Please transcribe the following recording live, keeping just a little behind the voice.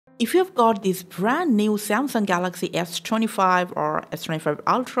If you've got this brand new Samsung Galaxy S25 or S25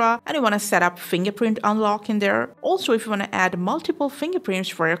 Ultra and you want to set up fingerprint unlock in there, also if you want to add multiple fingerprints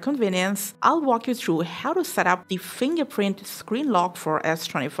for your convenience, I'll walk you through how to set up the fingerprint screen lock for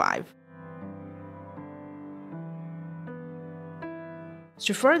S25.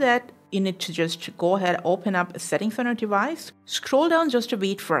 So for that, you need to just go ahead, open up settings on your device, scroll down just a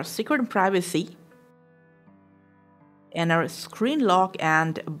bit for secret and privacy, and our screen lock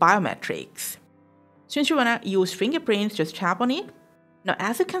and biometrics. Since you want to use fingerprints, just tap on it. Now,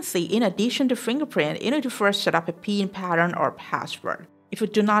 as you can see, in addition to fingerprint, you need to first set up a PIN pattern or password. If you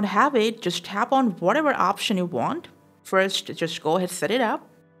do not have it, just tap on whatever option you want. First, just go ahead, set it up.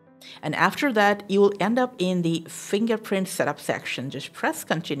 And after that, you will end up in the fingerprint setup section. Just press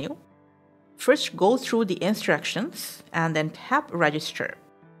continue. First, go through the instructions and then tap register.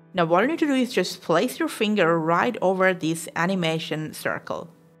 Now what you need to do is just place your finger right over this animation circle.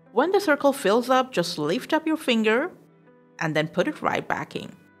 When the circle fills up, just lift up your finger and then put it right back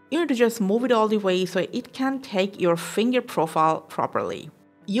in. You need to just move it all the way so it can take your finger profile properly.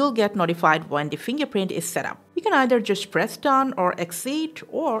 You'll get notified when the fingerprint is set up. You can either just press done or exit,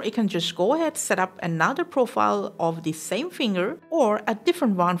 or you can just go ahead set up another profile of the same finger or a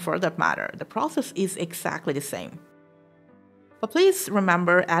different one for that matter. The process is exactly the same. But please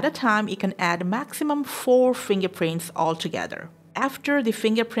remember, at a time, you can add maximum 4 fingerprints altogether. After the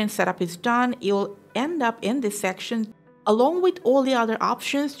fingerprint setup is done, you'll end up in this section. Along with all the other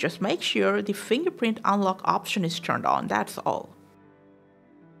options, just make sure the fingerprint unlock option is turned on, that's all.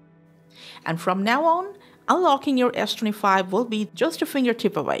 And from now on, unlocking your S25 will be just a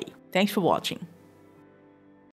fingertip away. Thanks for watching.